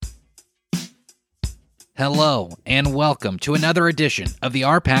Hello, and welcome to another edition of the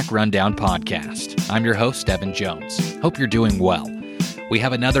RPAC Rundown Podcast. I'm your host, Evan Jones. Hope you're doing well. We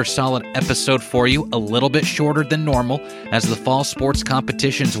have another solid episode for you, a little bit shorter than normal, as the fall sports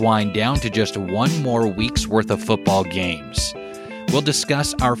competitions wind down to just one more week's worth of football games. We'll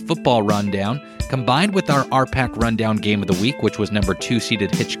discuss our football rundown, combined with our RPAC Rundown Game of the Week, which was number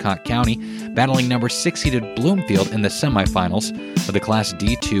 2-seeded Hitchcock County, battling number 6-seeded Bloomfield in the semifinals of the Class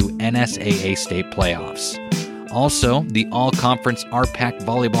D2 NSAA State Playoffs. Also, the all-conference RPAC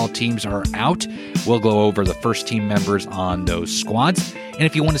volleyball teams are out. We'll go over the first team members on those squads, and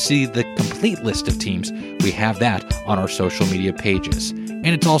if you want to see the complete list of teams, we have that on our social media pages, and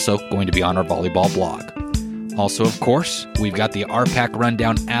it's also going to be on our volleyball blog. Also, of course, we've got the RPAC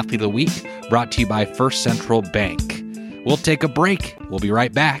Rundown Athlete of the Week, brought to you by First Central Bank. We'll take a break. We'll be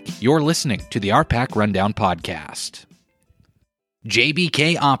right back. You're listening to the RPAC Rundown Podcast.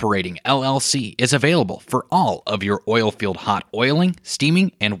 JBK Operating, LLC is available for all of your oilfield hot oiling,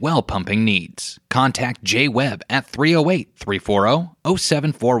 steaming, and well pumping needs. Contact Jay Webb at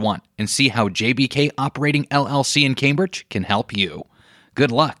 308-340-0741 and see how JBK Operating, LLC in Cambridge can help you.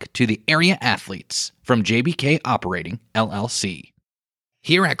 Good luck to the area athletes from JBK Operating, LLC.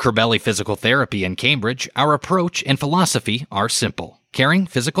 Here at Corbelli Physical Therapy in Cambridge, our approach and philosophy are simple. Caring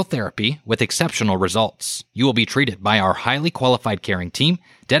physical therapy with exceptional results. You will be treated by our highly qualified caring team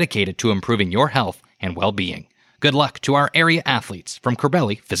dedicated to improving your health and well-being. Good luck to our area athletes from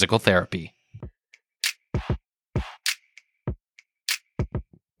Corbelli Physical Therapy.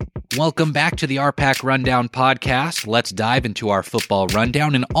 Welcome back to the RPAC Rundown Podcast. Let's dive into our football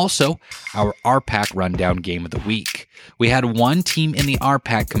rundown and also our RPAC Rundown Game of the Week. We had one team in the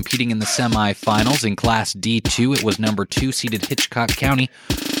RPAC competing in the semifinals in Class D2. It was number 2-seeded Hitchcock County,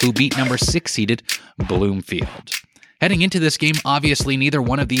 who beat number 6-seeded Bloomfield. Heading into this game, obviously neither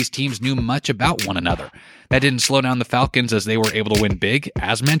one of these teams knew much about one another. That didn't slow down the Falcons as they were able to win big,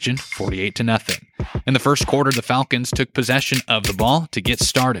 as mentioned, 48-0. In the first quarter, the Falcons took possession of the ball to get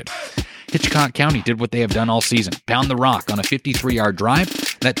started. Hitchcock County did what they have done all season, pound the rock on a 53-yard drive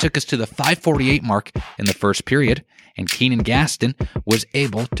that took us to the 5:48 mark in the first period, and Keenan Gaston was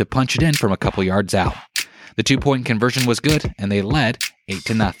able to punch it in from a couple yards out. The 2-point conversion was good, and they led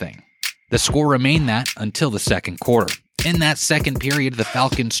 8-0. The score remained that until the second quarter. In that second period, the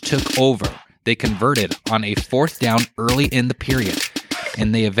Falcons took over. They converted on a 4th down early in the period,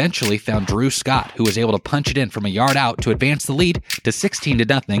 and they eventually found Drew Scott, who was able to punch it in from a yard out to advance the lead to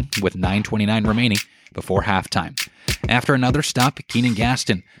 16-0 with 9:29 remaining before halftime. After another stop, Keenan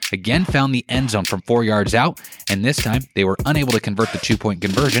Gaston again found the end zone from 4 yards out, and this time they were unable to convert the 2-point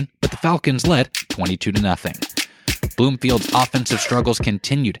conversion, but the Falcons led 22-0. Bloomfield's offensive struggles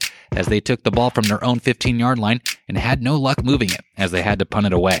continued as they took the ball from their own 15-yard line and had no luck moving it as they had to punt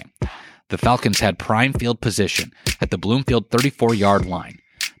it away. The Falcons had prime field position at the Bloomfield 34-yard line.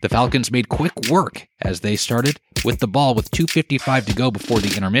 The Falcons made quick work as they started with the ball with 2:55 to go before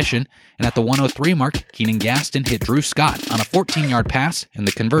the intermission, and at the 1:03 mark, Keenan Gaston hit Drew Scott on a 14-yard pass, and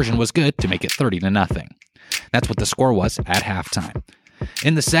the conversion was good to make it 30-0. That's what the score was at halftime.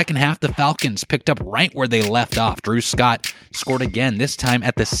 In the second half, the Falcons picked up right where they left off. Drew Scott scored again, this time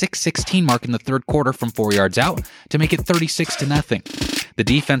at the 6:16 mark in the third quarter from 4 yards out to make it 36-0. The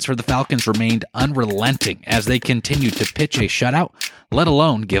defense for the Falcons remained unrelenting as they continued to pitch a shutout, let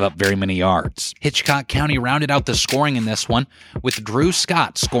alone give up very many yards. Hitchcock County rounded out the scoring in this one with Drew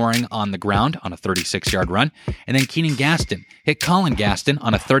Scott scoring on the ground on a 36-yard run, and then Keenan Gaston hit Colin Gaston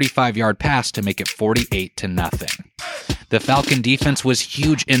on a 35-yard pass to make it 48-0. The Falcon defense was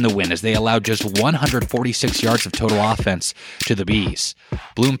huge in the win as they allowed just 146 yards of total offense to the Bees.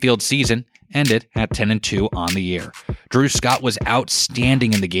 Bloomfield's season ended at 10-2 on the year. Drew Scott was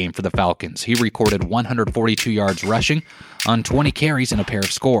outstanding in the game for the Falcons. He recorded 142 yards rushing on 20 carries and a pair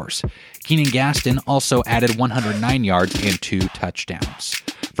of scores. Keenan Gaston also added 109 yards and 2 touchdowns.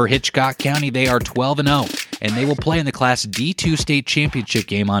 For Hitchcock County, they are 12-0, and they will play in the Class D2 State Championship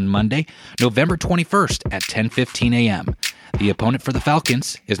game on Monday, November 21st at 10:15 a.m. The opponent for the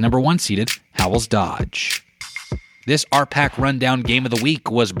Falcons is number 1-seeded Howells Dodge. This RPAC Rundown Game of the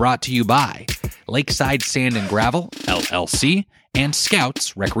Week was brought to you by Lakeside Sand and Gravel, LLC, and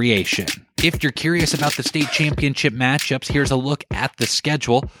Scouts Recreation. If you're curious about the state championship matchups, here's a look at the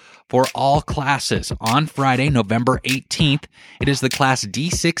schedule for all classes. On Friday, November 18th, it is the Class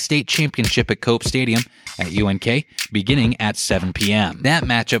D6 State Championship at Cope Stadium at UNK, beginning at 7 p.m. That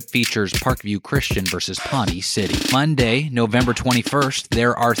matchup features Parkview Christian versus Pawnee City. Monday, November 21st,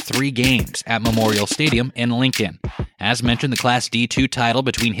 there are 3 games at Memorial Stadium in Lincoln. As mentioned, the Class D2 title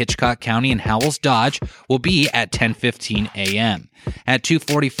between Hitchcock County and Howells Dodge will be at 10:15 a.m. At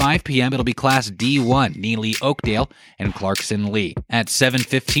 2:45 p.m., it'll be Class D1, Neely Oakdale and Clarkson Lee. At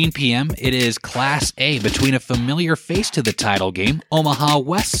 7:15 p.m., it is Class A between a familiar face to the title game, Omaha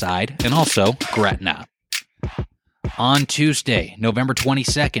West Side, and also Gretna. On Tuesday, November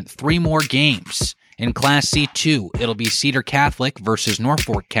 22nd, 3 more games. In Class C2, it'll be Cedar Catholic versus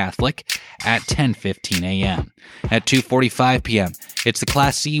Norfolk Catholic at 10:15 a.m. At 2:45 p.m., it's the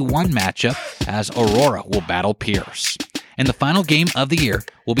Class C1 matchup as Aurora will battle Pierce. And the final game of the year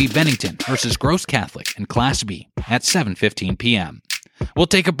will be Bennington versus Gross Catholic in Class B at 7:15 p.m. We'll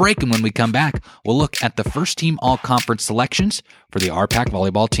take a break, and when we come back, we'll look at the first-team all-conference selections for the RPAC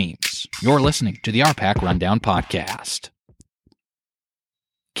volleyball teams. You're listening to the RPAC Rundown Podcast.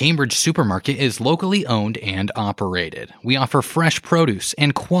 Cambridge Supermarket is locally owned and operated. We offer fresh produce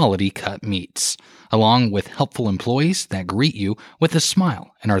and quality cut meats, along with helpful employees that greet you with a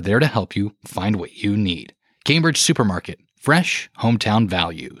smile and are there to help you find what you need. Cambridge Supermarket, fresh hometown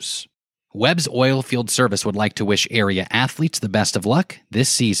values. Webb's Oilfield Service would like to wish area athletes the best of luck this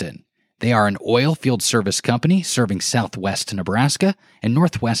season. They are an oil field service company serving southwest Nebraska and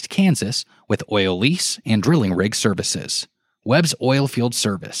northwest Kansas with oil lease and drilling rig services. Webb's Oilfield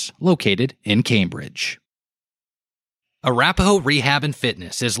Service, located in Cambridge. Arapahoe Rehab and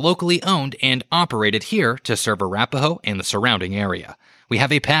Fitness is locally owned and operated here to serve Arapahoe and the surrounding area. We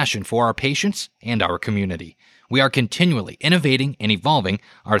have a passion for our patients and our community. We are continually innovating and evolving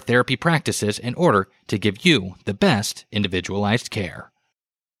our therapy practices in order to give you the best individualized care.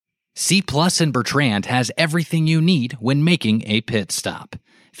 C Plus in Bertrand has everything you need when making a pit stop.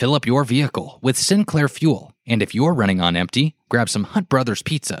 Fill up your vehicle with Sinclair fuel, and if you're running on empty, grab some Hunt Brothers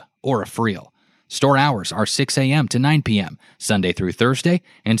pizza or a Friel. Store hours are 6 a.m. to 9 p.m. Sunday through Thursday,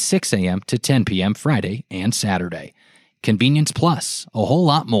 and 6 a.m. to 10 p.m. Friday and Saturday. Convenience plus a whole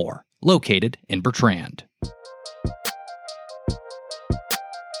lot more, located in Bertrand.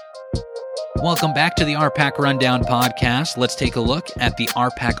 Welcome back to the RPAC Rundown Podcast. Let's take a look at the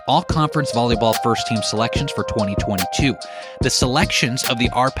RPAC All-Conference Volleyball First Team selections for 2022. The selections of the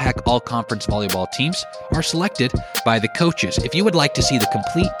RPAC All-Conference Volleyball teams are selected by the coaches. If you would like to see the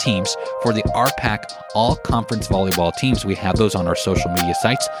complete teams for the RPAC All-Conference Volleyball teams, we have those on our social media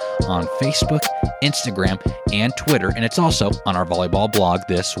sites on Facebook, Instagram, and Twitter, and it's also on our volleyball blog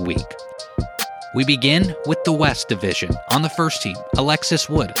this week. We begin with the West Division. On the first team, Alexis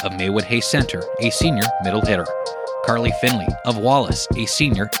Wood of Maywood Hayes Center, a senior middle hitter. Carly Finley of Wallace, a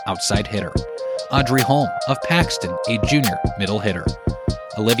senior outside hitter. Audrey Holm of Paxton, a junior middle hitter.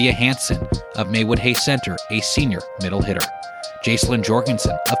 Olivia Hansen of Maywood Hayes Center, a senior middle hitter. Jacelyn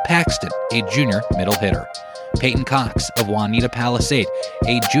Jorgensen of Paxton, a junior middle hitter. Peyton Cox of Juanita Palisade,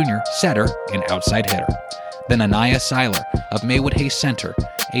 a junior setter and outside hitter. Then Anaya Seiler of Maywood Hayes Center,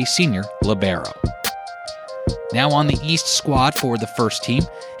 a senior libero. Now on the East squad for the first team,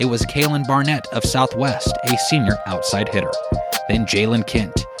 it was Kaylin Barnett of Southwest, a senior outside hitter. Then Jalen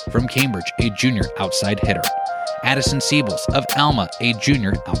Kent from Cambridge, a junior outside hitter. Addison Siebels of Alma, a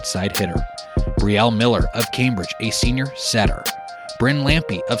junior outside hitter. Brielle Miller of Cambridge, a senior setter. Bryn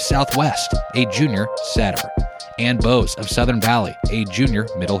Lampy of Southwest, a junior setter. Ann Bowes of Southern Valley, a junior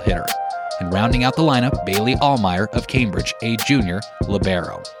middle hitter. And rounding out the lineup, Bailey Allmeyer of Cambridge, a junior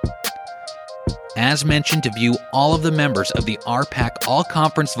libero. As mentioned, to view all of the members of the RPAC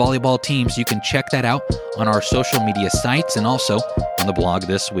All-Conference Volleyball teams, you can check that out on our social media sites and also on the blog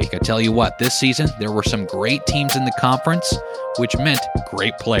this week. I tell you what, this season, there were some great teams in the conference, which meant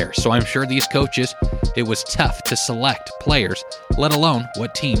great players. So I'm sure these coaches, it was tough to select players, let alone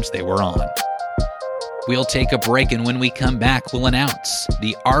what teams they were on. We'll take a break, and when we come back, we'll announce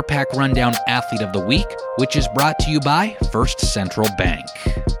the RPAC Rundown Athlete of the Week, which is brought to you by First Central Bank.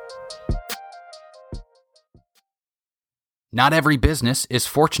 Not every business is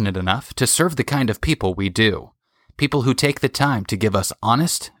fortunate enough to serve the kind of people we do. People who take the time to give us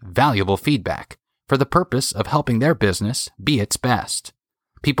honest, valuable feedback for the purpose of helping their business be its best.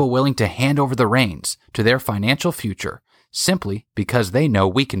 People willing to hand over the reins to their financial future simply because they know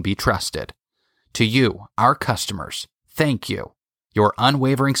we can be trusted. To you, our customers, thank you. Your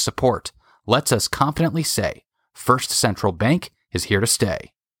unwavering support lets us confidently say First Central Bank is here to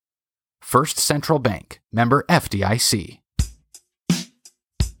stay. First Central Bank, member FDIC.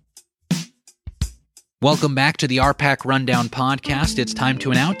 Welcome back to the RPAC Rundown podcast. It's time to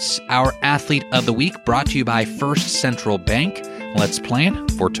announce our Athlete of the Week, brought to you by First Central Bank. Let's plan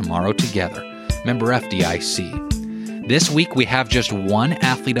for tomorrow together. Member FDIC. This week, we have just one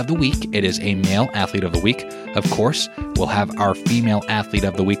Athlete of the Week. It is a male Athlete of the Week. Of course, we'll have our female Athlete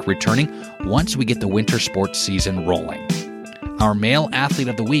of the Week returning once we get the winter sports season rolling. Our male Athlete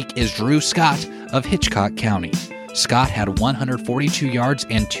of the Week is Drew Scott of Hitchcock County. Scott had 142 yards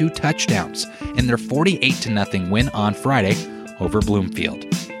and 2 touchdowns in their 48-0 win on Friday over Bloomfield.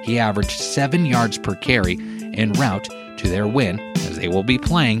 He averaged 7 yards per carry en route to their win, as they will be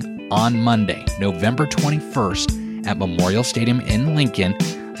playing on Monday, November 21st at Memorial Stadium in Lincoln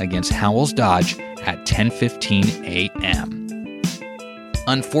against Howells Dodge at 10:15 a.m.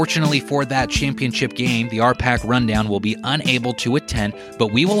 Unfortunately for that championship game, the RPAC Rundown will be unable to attend,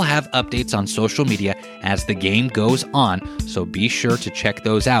 but we will have updates on social media as the game goes on, so be sure to check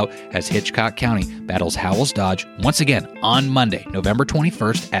those out as Hitchcock County battles Howells Dodge once again on Monday, November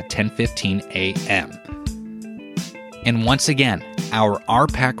 21st at 10:15 a.m. And once again, our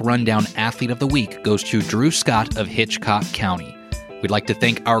RPAC Rundown Athlete of the Week goes to Drew Scott of Hitchcock County. We'd like to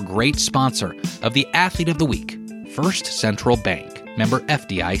thank our great sponsor of the Athlete of the Week, First Central Bank, member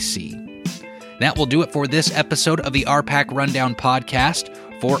FDIC. That will do it for this episode of the RPAC Rundown podcast.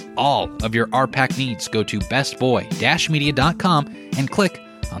 For all of your RPAC needs, go to bestboy-media.com and click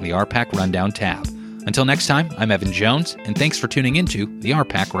on the RPAC Rundown tab. Until next time, I'm Evan Jones, and thanks for tuning into the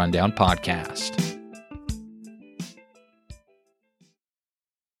RPAC Rundown podcast.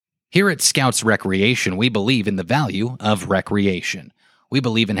 Here at Scouts Recreation, we believe in the value of recreation. We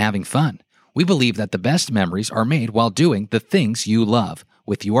believe in having fun. We believe that the best memories are made while doing the things you love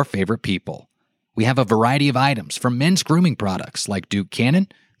with your favorite people. We have a variety of items from men's grooming products like Duke Cannon,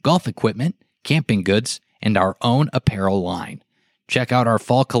 golf equipment, camping goods, and our own apparel line. Check out our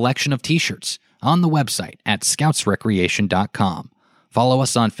fall collection of t-shirts on the website at scoutsrecreation.com. Follow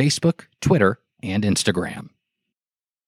us on Facebook, Twitter, and Instagram.